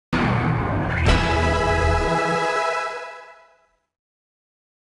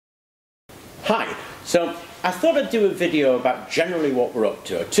Hi, so I thought I'd do a video about generally what we're up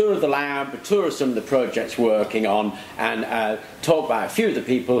to. A tour of the lab, a tour of some of the projects we're working on, and talk about a few of the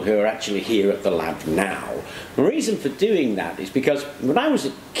people who are actually here at the lab now. The reason for doing that is because when I was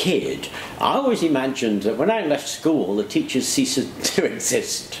a kid, I always imagined that when I left school, the teachers ceased to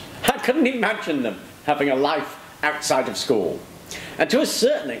exist. I couldn't imagine them having a life outside of school. And to a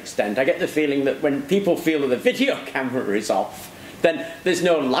certain extent, I get the feeling that when people feel that the video camera is off, then there's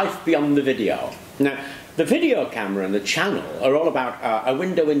no life beyond the video. Now, the video camera and the channel are all about a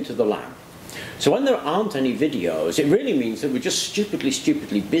window into the lab. So when there aren't any videos, it really means that we're just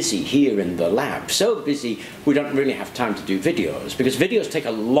stupidly busy here in the lab. So busy we don't really have time to do videos, because videos take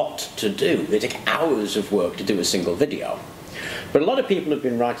a lot to do. They take hours of work to do a single video. But a lot of people have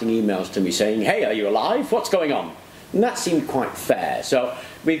been writing emails to me saying, hey, are you alive? What's going on? And that seemed quite fair. So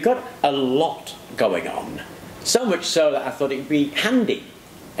we've got a lot going on. So much so that I thought it would be handy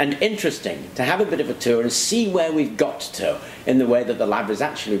and interesting to have a bit of a tour and see where we've got to in the way that the lab is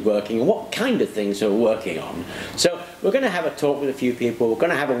actually working and what kind of things we're working on. So we're going to have a talk with a few people, we're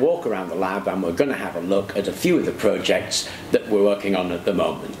going to have a walk around the lab, and we're going to have a look at a few of the projects that we're working on at the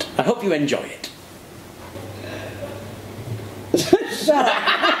moment. I hope you enjoy it. Shut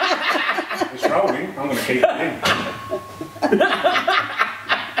up. It's rolling. I'm going to keep it in.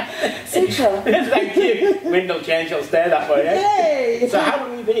 Sutra. Thank you. Wind will change, it'll stay that way, eh? Yay! So how long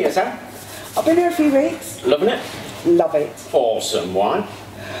have you been here, Sam? I've been here a few weeks. Loving it? Love it. Awesome. Why?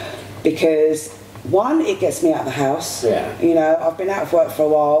 Because, one, it gets me out of the house. Yeah. You know, I've been out of work for a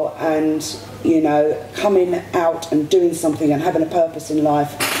while, and, you know, coming out and doing something and having a purpose in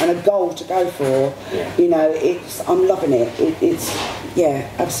life and a goal to go for, Yeah. you know, I'm loving it. It's, yeah,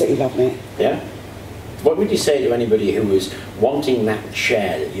 absolutely loving it. Yeah. What would you say to anybody who was wanting that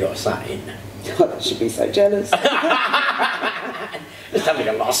chair that you're sat in? I should be so jealous. Just having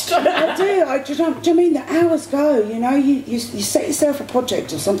a lost. I do. Do you know what I mean? The hours go, you know, you set yourself a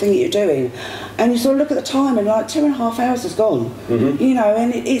project or something that you're doing, and you sort of look at the time and like 2.5 hours is gone. Mm-hmm. You know,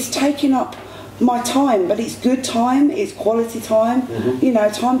 and it's taking up my time, but it's good time, it's quality time, mm-hmm. You know,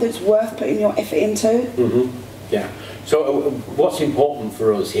 time that's worth putting your effort into. Mm-hmm. Yeah. So what's important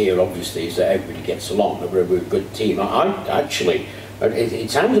for us here, obviously, is that everybody gets along, that we're a good team. I actually,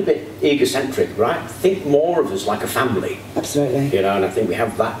 it sounds a bit egocentric, right? Think more of us like a family. Absolutely. You know, and I think we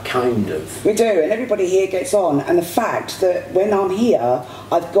have that kind of... We do, and everybody here gets on, and the fact that when I'm here,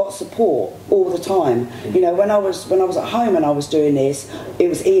 I've got support all the time. Mm-hmm. You know, when I was at home and I was doing this, it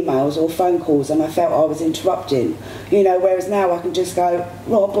was emails or phone calls, and I felt I was interrupting. You know, whereas now I can just go,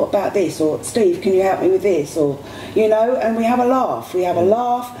 Rob, what about this? Or Steve, can you help me with this? Or, you know, and we have a laugh. We have a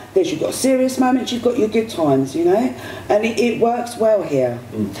laugh. You've got serious moments, you've got your good times, you know, and it works well here.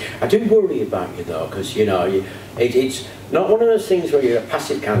 I do worry about you though, because you know, it's not one of those things where you're a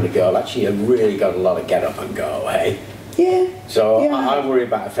passive kind of girl. Actually, you've really got a lot of get up and go, hey? Yeah. So yeah. I worry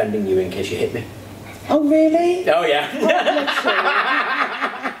about offending you in case you hit me. Oh really? Oh yeah.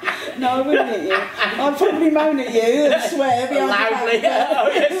 No, I wouldn't hit you. I'd probably moan at you and swear behind loudly. Oh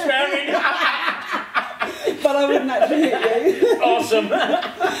yeah, swearing. But I wouldn't actually hit you. Awesome.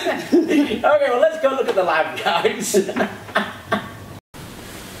 Okay, well let's go look at the lab, guys.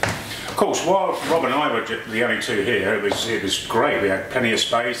 Of course, while Rob and I were the only two here, it was great. We had plenty of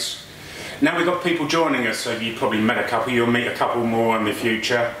space. Now we've got people joining us, so you probably met a couple. You'll meet a couple more in the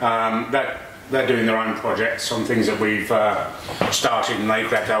future. They're doing their own projects on things that we've started and they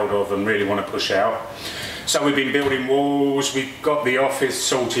grabbed hold of and really want to push out. So we've been building walls. We've got the office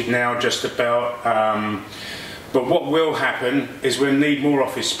sorted now, just about. But what will happen is we'll need more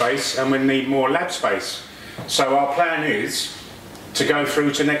office space and we'll need more lab space. So our plan is to go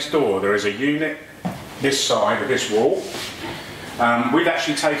through to next door. There is a unit this side of this wall. We've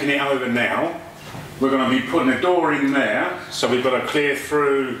actually taken it over now. We're going to be putting a door in there, so we've got to clear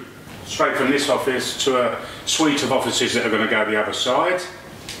through straight from this office to a suite of offices that are going to go the other side.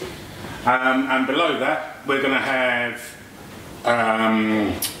 And below that we're going to have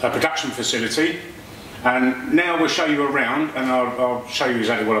a production facility, and now we'll show you around and I'll show you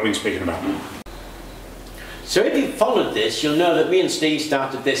exactly what I've been speaking about. So if you followed this, you'll know that me and Steve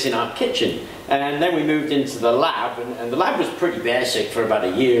started this in our kitchen, and then we moved into the lab, and the lab was pretty basic for about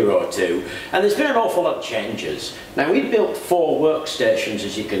a year or two, and there's been an awful lot of changes. Now we built 4 workstations,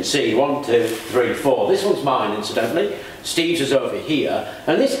 as you can see, 1, 2, 3, 4. This one's mine, incidentally. Steve's is over here,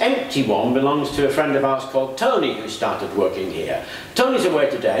 and this empty one belongs to a friend of ours called Tony, who started working here. Tony's away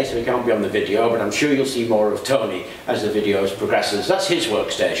today, so he can't be on the video, but I'm sure you'll see more of Tony as the video progresses. That's his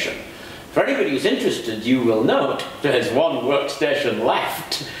workstation. For anybody who's interested, you will note there's one workstation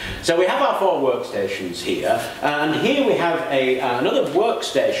left. So we have our 4 workstations here, and here we have another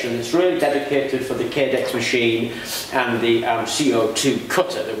workstation that's really dedicated for the KDEX machine and the CO2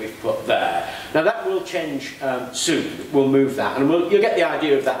 cutter that we've put there. Now that will change soon. We'll move that, and you'll get the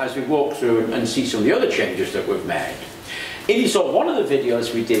idea of that as we walk through and see some of the other changes that we've made. If you saw one of the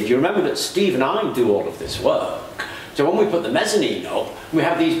videos we did, you remember that Steve and I do all of this work. So when we put the mezzanine up, we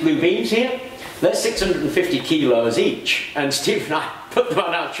have these blue beams here. They're 650 kilos each, and Steve and I put them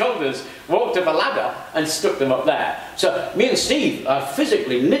on our shoulders, walked up a ladder and stuck them up there. So me and Steve are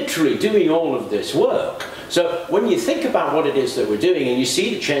physically, literally doing all of this work. So when you think about what it is that we're doing and you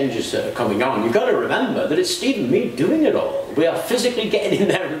see the changes that are coming on, you've got to remember that it's Steve and me doing it all. We are physically getting in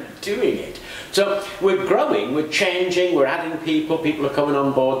there and doing it. So we're growing, we're changing, we're adding people are coming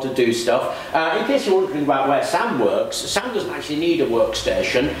on board to do stuff. In case you're wondering about where Sam works, Sam doesn't actually need a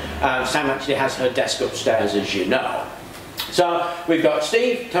workstation. Sam actually has her desk upstairs, as you know. So we've got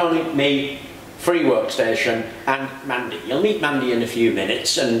Steve, Tony, me, free workstation, and Mandy. You'll meet Mandy in a few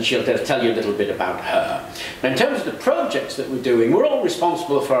minutes and she'll tell you a little bit about her. Now in terms of the projects that we're doing, we're all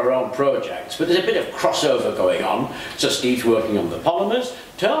responsible for our own projects, but there's a bit of crossover going on. So Steve's working on the polymers.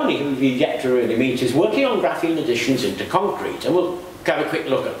 Tony, who you've yet to really meet, is working on graphene additions into concrete, and we'll have a quick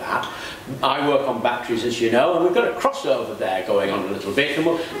look at that. I work on batteries, as you know, and we've got a crossover there going on a little bit, and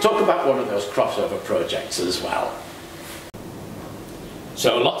we'll talk about one of those crossover projects as well.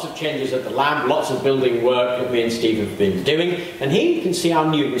 So lots of changes at the lab, lots of building work that me and Steve have been doing, and here you can see our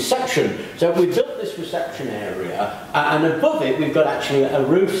new reception. So we built this reception area, and above it we've got actually a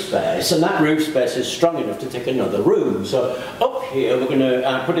roof space, and that roof space is strong enough to take another room. So up here we're going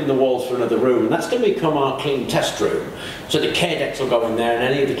to put in the walls for another room, and that's going to become our clean test room. So the KDEX will go in there, and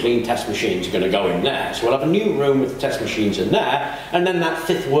any of the clean test machines are going to go in there. So we'll have a new room with test machines in there, and then that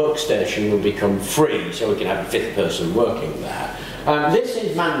 5th workstation will become free, so we can have a 5th person working there. This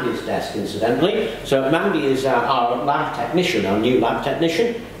is Mandy's desk, incidentally. So Mandy is our lab technician, our new lab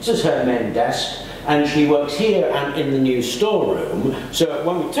technician. This is her main desk, and she works here and in the new storeroom. So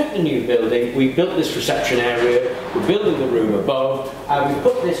when we took the new building, we built this reception area, we're building the room above, and we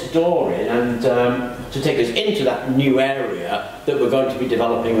put this door in and to take us into that new area that we're going to be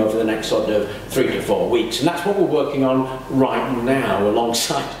developing over the next sort of 3 to 4 weeks. And that's what we're working on right now,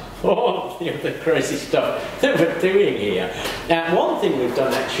 alongside all the other crazy stuff that we're doing here. Now, one thing we've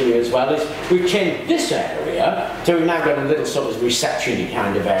done actually as well is we've changed this area, so we've now got a little sort of reception-y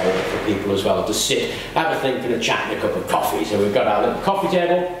kind of area for people as well to sit, have a think and a chat and a cup of coffee. So we've got our little coffee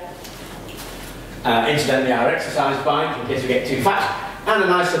table, incidentally our exercise bike in case we get too fat, and a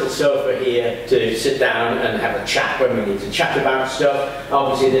nice little sofa here to sit down and have a chat when we need to chat about stuff.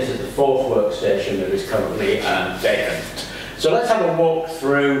 Obviously this is the 4th workstation that is currently vacant. So let's have a walk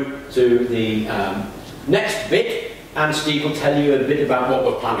through to the next bit, and Steve will tell you a bit about what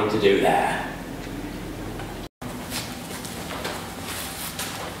we're planning to do there.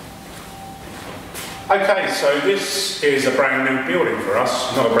 Okay, so this is a brand new building for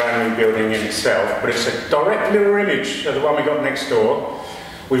us, not a brand new building in itself, but it's a direct mirror image of the one we got next door.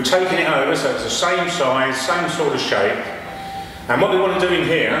 We've taken it over, so it's the same size, same sort of shape, and what we want to do in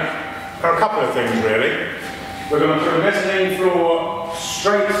here are a couple of things really. We're going to put a mezzanine floor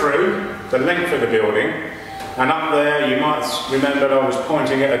straight through the length of the building, and up there you might remember I was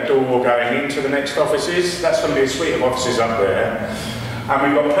pointing at a door going into the next offices. That's going to be a suite of offices up there, and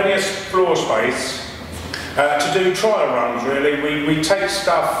we've got plenty of floor space to do trial runs really. We take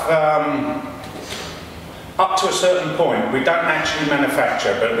stuff up to a certain point. We don't actually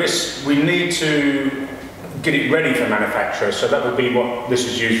manufacture, but this we need to get it ready for manufacture, so that would be what this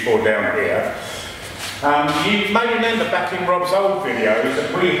is used for down here. You may remember back in Rob's old videos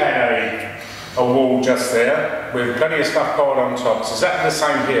that we had a wall just there with plenty of stuff piled on top. It's exactly the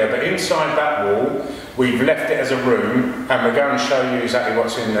same here, but inside that wall we've left it as a room, and we're going to show you exactly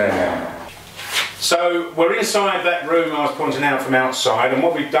what's in there now. So we're inside that room I was pointing out from outside, and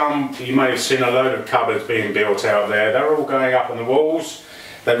what we've done, you may have seen a load of cupboards being built out there. They're all going up on the walls.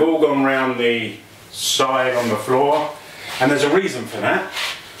 They've all gone round the side on the floor, and there's a reason for that.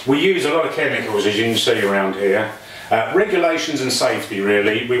 We use a lot of chemicals, as you can see around here. Regulations and safety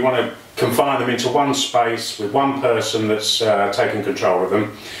really. We want to confine them into one space with one person that's taking control of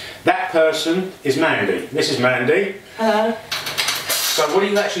them. That person is Mandy. This is Mandy. Hello. So what are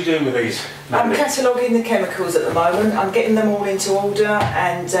you actually doing with these, Mandy? I'm cataloguing the chemicals at the moment. I'm getting them all into order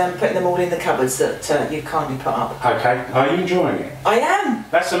and putting them all in the cupboards that you've kindly put up. Okay. Are you enjoying it? I am.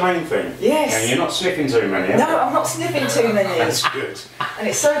 That's the main thing. Yes. And you're not sniffing too many, No, I'm not sniffing too many. That's good. And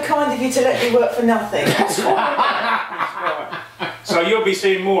it's so kind of you to let me work for nothing. So So you'll be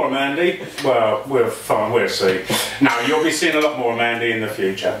seeing more of Mandy. Well, we'll see. No, you'll be seeing a lot more of Mandy in the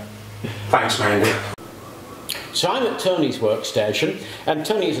future. Thanks, Mandy. So I'm at Tony's workstation, and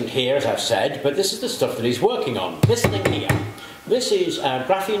Tony isn't here, as I've said, but this is the stuff that he's working on. This thing here. This is a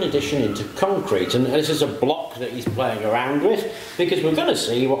graphene addition into concrete, and this is a block that he's playing around with, because we're going to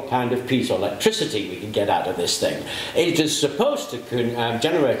see what kind of piezoelectricity we can get out of this thing. It is supposed to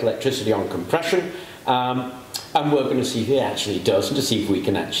generate electricity on compression, and we're going to see if it actually does, and to see if we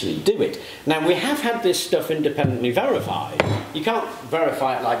can actually do it. Now, we have had this stuff independently verified. You can't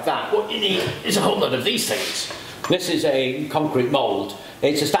verify it like that. What you need is a whole lot of these things. This is a concrete mould.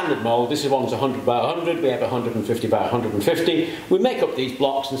 It's a standard mould. This one's 100 by 100. We have 150 by 150. We make up these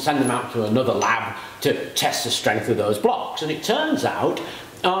blocks and send them out to another lab to test the strength of those blocks. And it turns out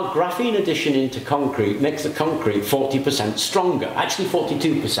our graphene addition into concrete makes the concrete 40% stronger, actually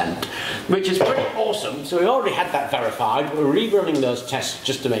 42%, which is pretty awesome. So we already had that verified. We're rerunning those tests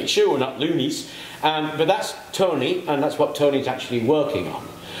just to make sure we're not loonies. But that's Tony, and that's what Tony's actually working on.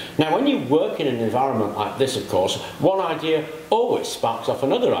 Now, when you work in an environment like this, of course, one idea always sparks off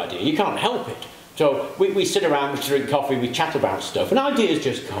another idea. You can't help it. So we sit around, we drink coffee, we chat about stuff, and ideas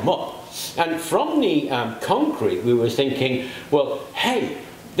just come up. And from the concrete, we were thinking, well, hey,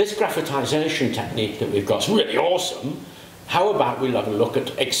 this graphetisation technique that we've got is really awesome. How about we have a look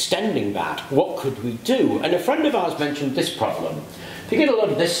at extending that? What could we do? And a friend of ours mentioned this problem. If you get a lot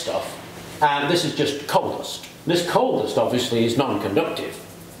of this stuff, and this is just coal dust. This coal dust, obviously, is non-conductive.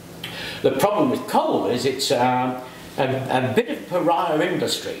 The problem with coal is it's a bit of pariah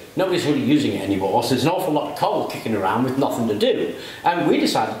industry. Nobody's really using it anymore, so there's an awful lot of coal kicking around with nothing to do. And we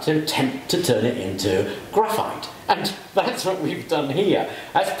decided to attempt to turn it into graphite. And that's what we've done here.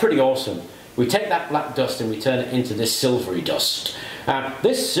 That's pretty awesome. We take that black dust and we turn it into this silvery dust.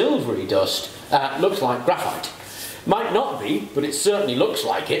 This silvery dust looks like graphite. Might not be, but it certainly looks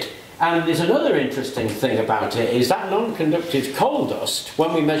like it. And there's another interesting thing about it, is that non-conductive coal dust,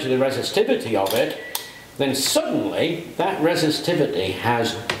 when we measure the resistivity of it, then suddenly that resistivity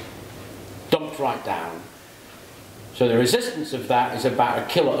has dumped right down. So the resistance of that is about a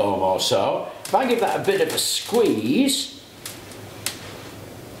kilo ohm or so. If I give that a bit of a squeeze,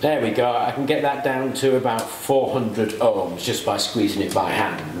 there we go, I can get that down to about 400 ohms just by squeezing it by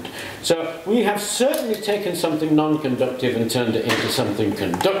hand. So we have certainly taken something non-conductive and turned it into something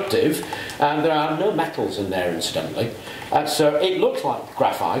conductive, and there are no metals in there, incidentally. So it looks like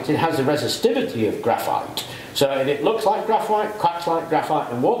graphite, it has the resistivity of graphite. So if it looks like graphite, quacks like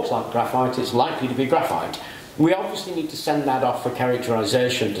graphite and walks like graphite, it's likely to be graphite. We obviously need to send that off for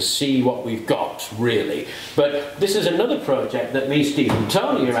characterisation to see what we've got, really. But this is another project that me, Steve and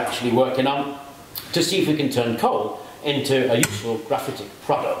Tony are actually working on to see if we can turn coal into a useful graphitic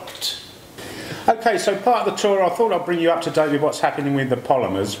product. Okay, so part of the tour, I thought I'd bring you up to date with what's happening with the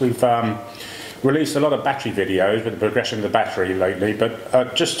polymers. We've released a lot of battery videos with the progression of the battery lately,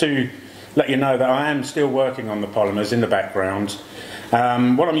 but just to let you know that I am still working on the polymers in the background.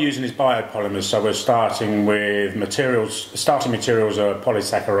 What I'm using is biopolymers, so we're starting with materials. Starting materials are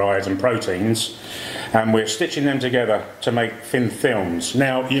polysaccharides and proteins, and we're stitching them together to make thin films.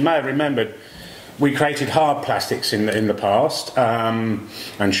 Now, you may have remembered we created hard plastics in the past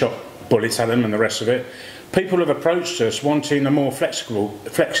and shot bullets at them and the rest of it. People have approached us wanting a more flexible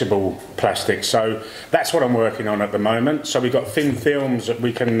plastic, so that's what I'm working on at the moment. So we've got thin films that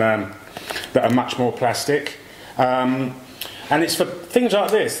we can that are much more plastic. And it's for things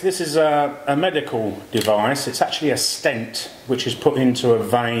like this. This is a medical device. It's actually a stent which is put into a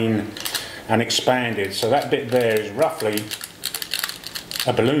vein and expanded. So that bit there is roughly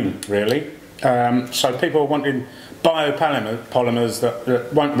a balloon, really. So people are wanting biopolymers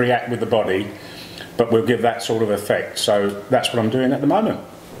that won't react with the body, but will give that sort of effect. So that's what I'm doing at the moment.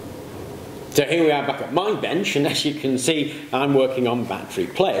 So here we are back at my bench, and as you can see, I'm working on battery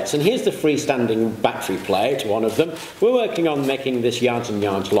plates. And here's the freestanding battery plate, one of them. We're working on making this yards and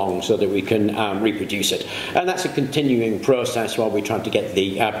yards long so that we can reproduce it. And that's a continuing process while we try to get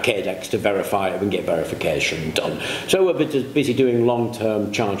the KDEX to verify it and get verification done. So we're busy doing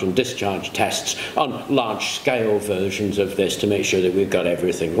long-term charge and discharge tests on large-scale versions of this to make sure that we've got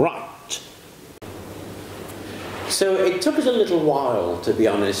everything right. So it took us a little while, to be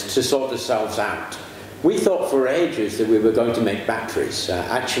honest, to sort ourselves out. We thought for ages that we were going to make batteries.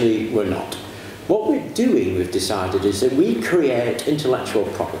 Actually, we're not. What we're doing, we've decided, is that we create intellectual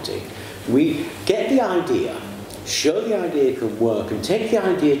property. We get the idea, show the idea can work, and take the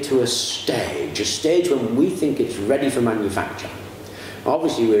idea to a stage when we think it's ready for manufacture.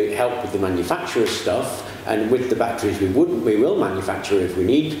 Obviously, we help with the manufacturer stuff, and with the batteries we will manufacture if we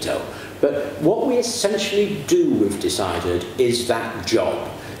need to. But what we essentially do, we've decided, is that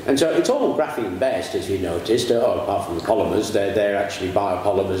job. And so it's all graphene based, as you noticed, apart from the polymers. They're actually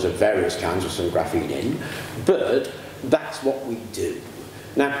biopolymers of various kinds with some graphene in. But that's what we do.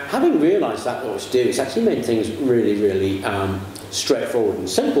 Now, having realised that what we do, it's actually made things really, really straightforward and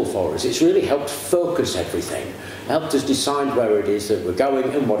simple for us. It's really helped focus everything, helped us decide where it is that we're going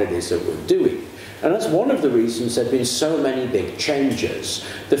and what it is that we're doing. And that's one of the reasons there have been so many big changes.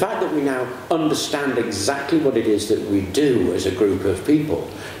 The fact that we now understand exactly what it is that we do as a group of people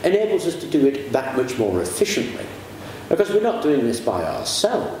enables us to do it that much more efficiently. Because we're not doing this by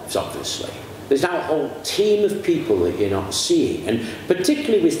ourselves, obviously. There's now a whole team of people that you're not seeing, and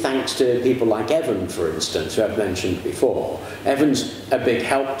particularly with thanks to people like Evan, for instance, who I've mentioned before. Evan's a big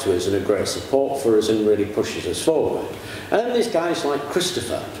help to us and a great support for us and really pushes us forward. And then there's guys like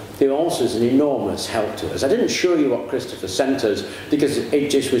Christopher, who also is an enormous help to us. I didn't show you what Christopher sent us because it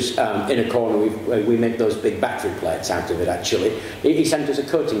just was in a corner. We make those big battery plates out of it, actually. He sent us a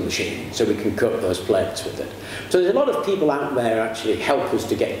coating machine so we can coat those plates with it. So there's a lot of people out there actually help us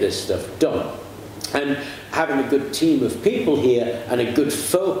to get this stuff done. And having a good team of people here and a good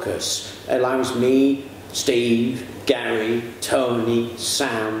focus allows me, Steve, Gary, Tony,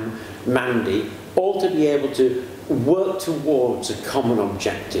 Sam, Mandy, all to be able to work towards a common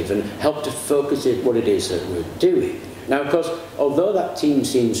objective and help to focus it what it is that we're doing. Now, of course, although that team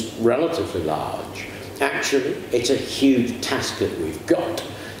seems relatively large, actually it's a huge task that we've got.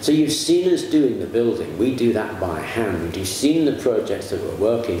 So you've seen us doing the building. We do that by hand. You've seen the projects that we're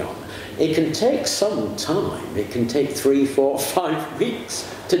working on. It can take some time. It can take 3, 4, 5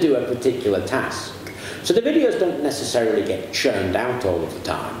 weeks to do a particular task. So the videos don't necessarily get churned out all of the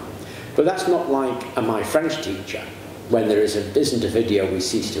time. But that's not like my French teacher. When there isn't a video, we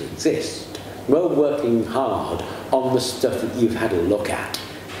cease to exist. We're working hard on the stuff that you've had a look at.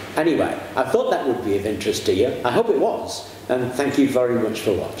 Anyway, I thought that would be of interest to you. I hope it was. And thank you very much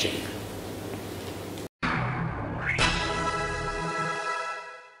for watching.